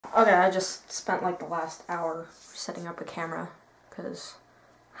Okay, I just spent like the last hour setting up a camera because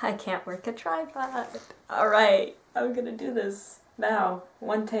I can't work a tripod. Alright, I'm gonna do this now.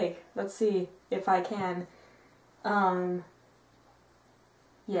 One take. Let's see if I can.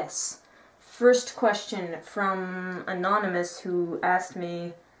 Yes. First question from Anonymous, who asked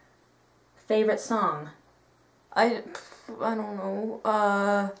me, favorite song? I don't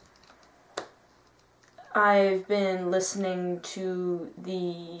know. I've been listening to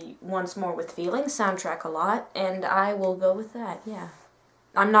the Once More with Feelings soundtrack a lot, and I will go with that, yeah.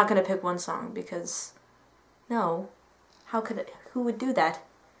 I'm not gonna pick one song, because, no. Who would do that?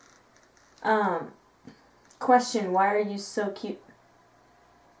 Question, why are you so cute?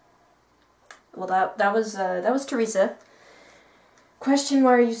 Well, that was Teresa. Question,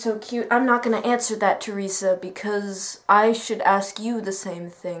 why are you so cute? I'm not gonna answer that, Teresa, because I should ask you the same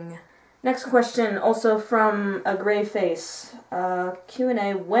thing. Next question, also from a gray face.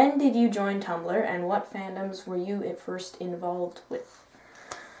 Q&A, when did you join Tumblr, and what fandoms were you at first involved with?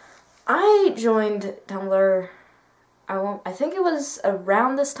 I joined Tumblr, I think it was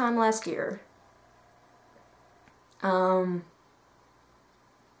around this time last year. I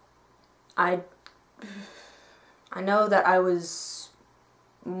know that I was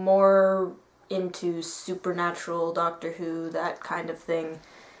more into Supernatural, Doctor Who, that kind of thing.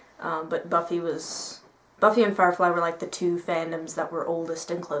 But Buffy and Firefly were like the two fandoms that were oldest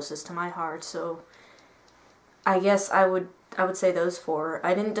and closest to my heart, so I guess I would say those four.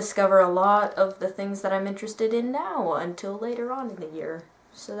 I didn't discover a lot of the things that I'm interested in now until later on in the year,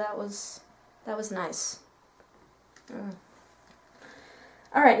 so that was nice.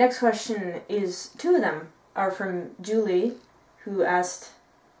 Alright, next question is, two of them are from Julie, who asked,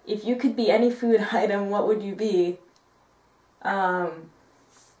 if you could be any food item, what would you be?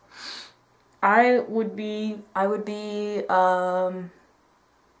 I would be, you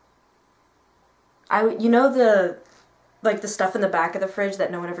know the stuff in the back of the fridge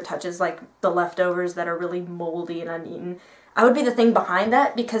that no one ever touches, like the leftovers that are really moldy and uneaten? I would be the thing behind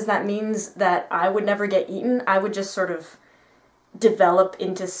that, because that means that I would never get eaten. I would just sort of develop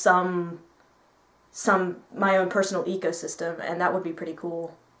into my own personal ecosystem, and that would be pretty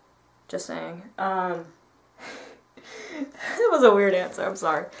cool. Just saying. That was a weird answer, I'm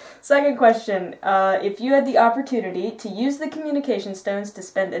sorry. Second question, if you had the opportunity to use the communication stones to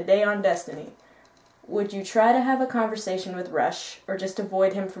spend a day on Destiny, would you try to have a conversation with Rush, or just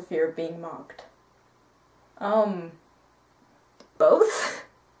avoid him for fear of being mocked? Both?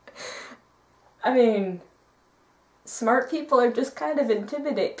 I mean, smart people are just kind of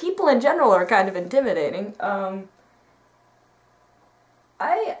intimidating. People in general are kind of intimidating.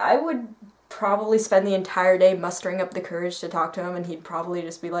 I would probably spend the entire day mustering up the courage to talk to him, and he'd probably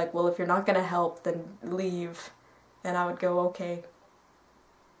just be like, well, if you're not gonna help, then leave. And I would go, okay.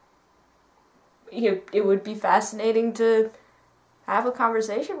 It would be fascinating to have a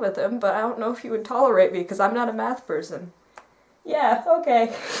conversation with him, but I don't know if he would tolerate me, because I'm not a math person. Yeah,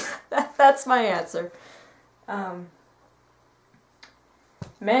 okay. That's my answer.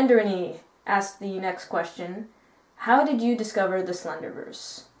 Mandarini asked the next question. How did you discover the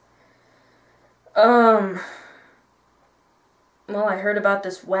Slenderverse? Well, I heard about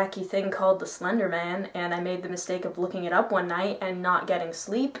this wacky thing called the Slender Man, and I made the mistake of looking it up one night and not getting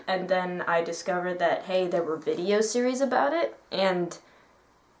sleep, and then I discovered that, hey, there were video series about it, and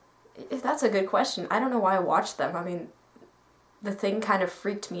if that's a good question. I don't know why I watched them. I mean, the thing kind of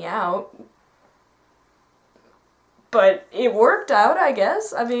freaked me out, but it worked out, I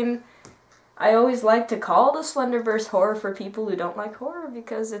guess. I mean, I always like to call the Slenderverse horror for people who don't like horror,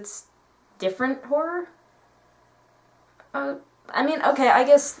 because it's different horror. I mean, okay, I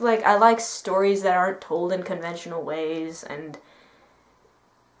guess, like, I like stories that aren't told in conventional ways, and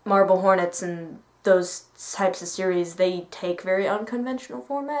Marble Hornets and those types of series, they take very unconventional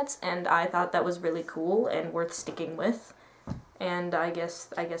formats, and I thought that was really cool and worth sticking with, and I guess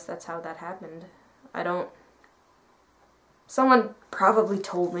that's how that happened. Someone probably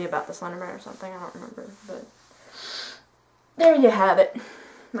told me about the Slenderman or something, I don't remember, but there you have it.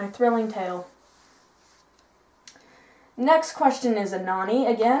 My thrilling tale. Next question is Anani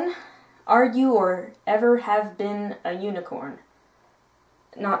again. Are you or ever have been a unicorn?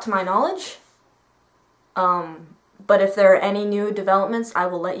 Not to my knowledge. But if there are any new developments, I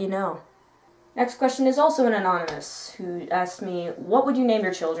will let you know. Next question is also an anonymous, who asked me, what would you name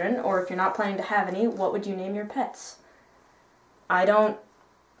your children? Or if you're not planning to have any, what would you name your pets? I don't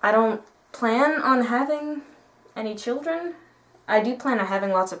plan on having any children. I do plan on having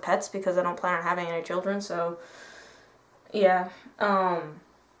lots of pets because I don't plan on having any children, so yeah.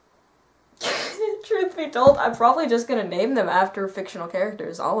 Truth be told, I'm probably just gonna name them after fictional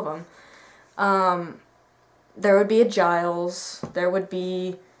characters, all of them. There would be a Giles, there would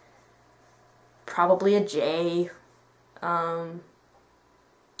be probably a Jay. Oh,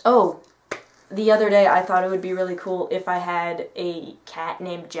 the other day I thought it would be really cool if I had a cat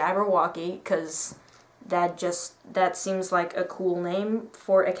named Jabberwocky, because that seems like a cool name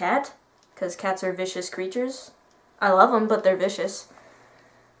for a cat, because cats are vicious creatures. I love them, but they're vicious.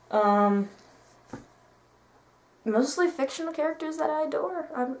 Mostly fictional characters that I adore.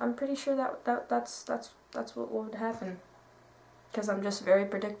 I'm pretty sure that's what would happen, because I'm just very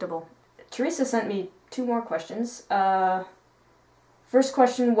predictable. Teresa sent me 2 more questions. First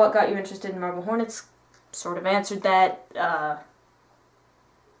question, what got you interested in Marble Hornets? Sort of answered that.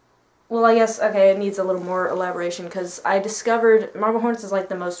 Well, I guess, okay, it needs a little more elaboration, because I discovered Marble Hornets is like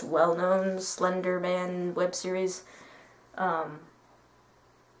the most well-known Slender Man web series.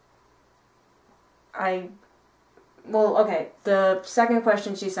 Well, okay, the second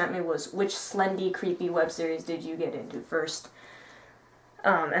question she sent me was, which Slendy creepy web series did you get into first?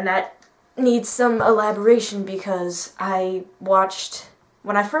 And that needs some elaboration, because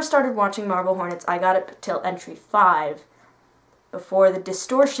when I first started watching Marble Hornets, I got it till entry 5. Before the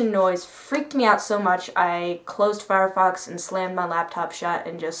distortion noise freaked me out so much, I closed Firefox and slammed my laptop shut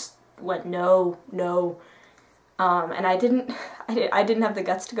and just went, no. And I didn't have the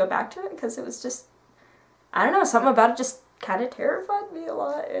guts to go back to it, because it was just, I don't know, something about it just kind of terrified me a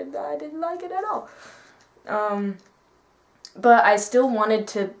lot, and I didn't like it at all. But I still wanted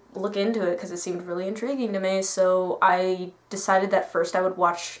to look into it because it seemed really intriguing to me, so I decided that first I would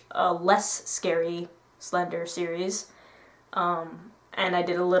watch a less scary Slender series. And I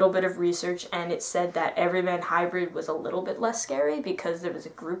did a little bit of research, and it said that Everyman Hybrid was a little bit less scary because there was a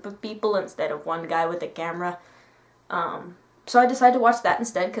group of people instead of one guy with a camera. So I decided to watch that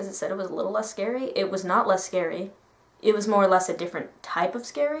instead because it said it was a little less scary. It was not less scary. It was more or less a different type of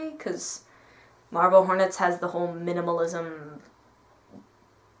scary, because Marble Hornets has the whole minimalism,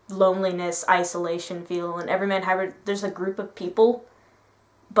 loneliness, isolation feel, and Everyman Hybrid, there's a group of people,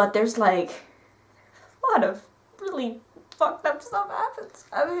 but there's like a lot of really fucked up stuff happens.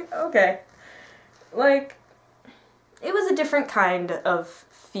 I mean, okay. Like, it was a different kind of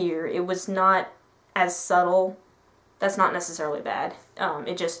fear. It was not as subtle. That's not necessarily bad.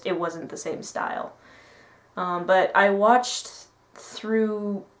 It wasn't the same style. But I watched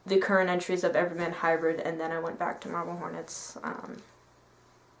through the current entries of Everyman Hybrid, and then I went back to Marble Hornets.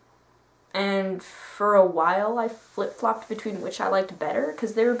 And for a while I flip-flopped between which I liked better,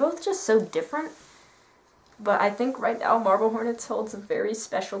 because they were both just so different. But I think right now Marble Hornets holds a very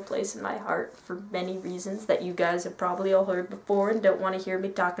special place in my heart for many reasons that you guys have probably all heard before and don't want to hear me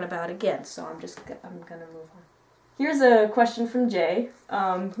talking about again, so I'm gonna move on. Here's a question from Jay,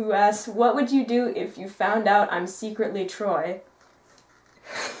 who asks, what would you do if you found out I'm secretly Troy?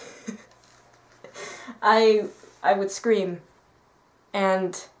 I would scream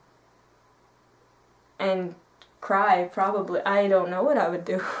and cry, probably. I don't know what I would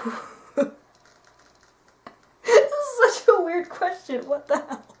do. This is such a weird question. What the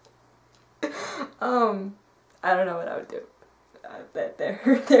hell? I don't know what I would do.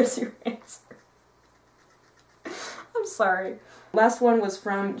 There's your answer. I'm sorry. Last one was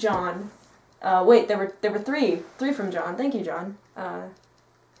from John. Wait, there were three from John. Thank you, John.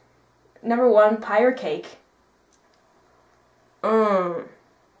 Number 1, pie or cake? I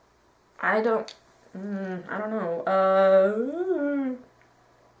don't know.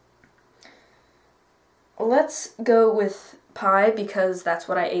 Let's go with pie because that's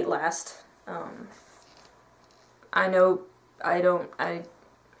what I ate last.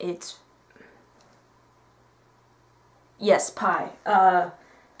 Yes, pie.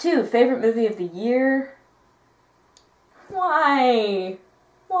 2, favorite movie of the year? Why?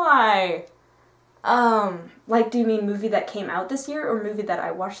 Like, do you mean movie that came out this year or movie that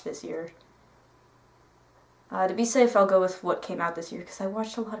I watched this year? To be safe, I'll go with what came out this year, because I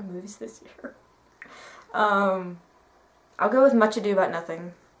watched a lot of movies this year. I'll go with Much Ado About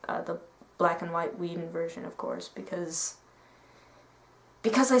Nothing, the black and white Whedon version, of course, because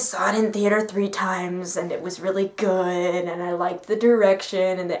I saw it in theater 3 times, and it was really good, and I liked the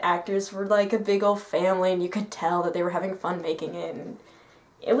direction, and the actors were like a big old family, and you could tell that they were having fun making it, and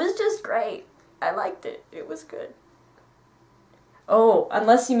it was just great. I liked it. It was good. Oh,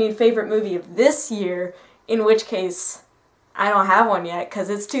 unless you mean favorite movie of this year, in which case, I don't have one yet,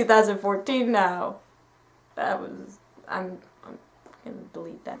 because it's 2014 now. I'm gonna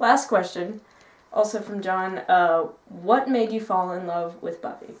delete that. Last question, also from John, what made you fall in love with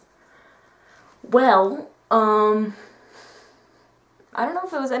Buffy? Well, I don't know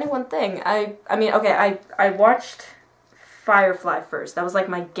if it was any one thing. I mean, okay, I watched Firefly first. That was like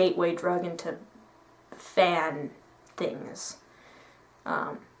my gateway drug into fan things.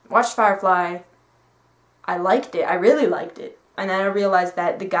 Watched Firefly. I liked it. I really liked it. And then I realized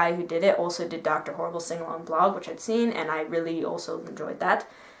that the guy who did it also did Dr. Horrible's sing-along blog, which I'd seen, and I really also enjoyed that.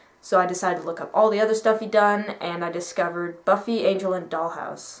 So I decided to look up all the other stuff he'd done, and I discovered Buffy, Angel, and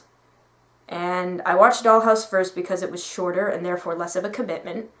Dollhouse. And I watched Dollhouse first because it was shorter and therefore less of a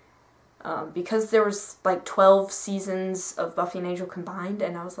commitment. Because there was like 12 seasons of Buffy and Angel combined,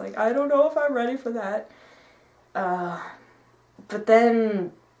 and I was like, I don't know if I'm ready for that. But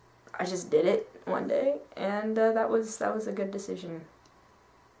then I just did it one day, and that was a good decision.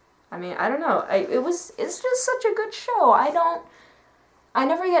 I mean, I don't know. It's just such a good show. I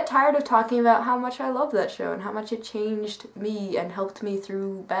never get tired of talking about how much I love that show and how much it changed me and helped me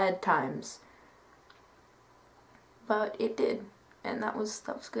through bad times. But it did, and that was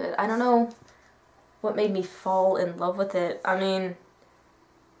good. I don't know what made me fall in love with it. I mean,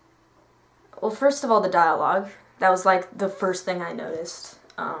 well, first of all, the dialogue. That was like the first thing I noticed.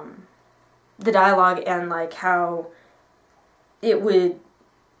 The dialogue and like how it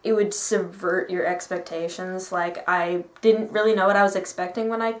would subvert your expectations. Like, I didn't really know what I was expecting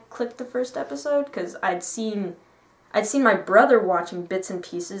when I clicked the first episode, because I'd seen my brother watching bits and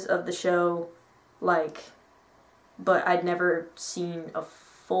pieces of the show, like, but I'd never seen a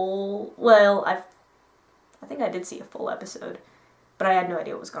full, well, I think I did see a full episode, but I had no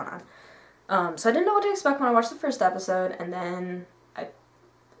idea what was going on. So I didn't know what to expect when I watched the first episode, and then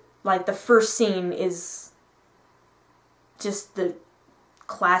like, the first scene is just the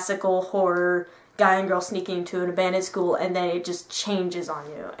classical horror guy and girl sneaking into an abandoned school, and then it just changes on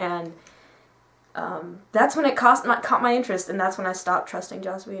you, and that's when it caught my interest, and that's when I stopped trusting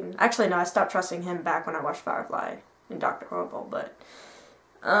Joss Whedon. Actually, no, I stopped trusting him back when I watched Firefly and Dr. Horrible, but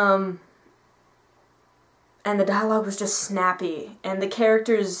and the dialogue was just snappy, and the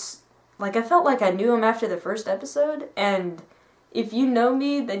characters, like, I felt like I knew them after the first episode, and if you know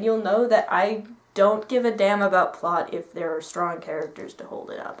me, then you'll know that I don't give a damn about plot if there are strong characters to hold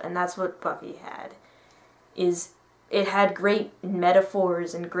it up. And that's what Buffy had. It had great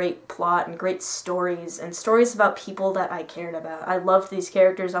metaphors and great plot and great stories, and stories about people that I cared about. I loved these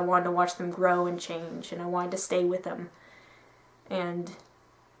characters. I wanted to watch them grow and change, and I wanted to stay with them. And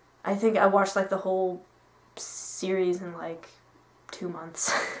I think I watched like the whole series in like 2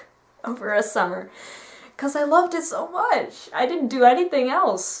 months over a summer. Because I loved it so much. I didn't do anything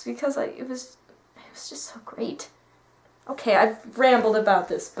else because it was just so great. Okay, I've rambled about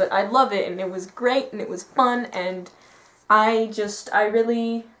this, but I love it, and it was great, and it was fun, and it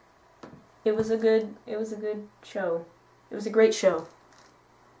was a good show. It was a great show.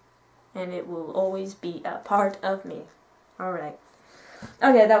 And it will always be a part of me. Alright.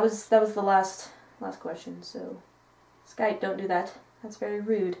 Okay, that was the last question, so Skype, don't do that. That's very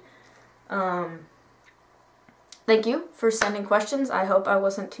rude. Thank you for sending questions. I hope I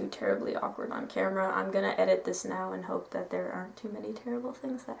wasn't too terribly awkward on camera. I'm gonna edit this now and hope that there aren't too many terrible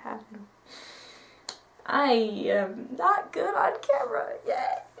things that happen. I am not good on camera.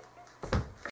 Yay!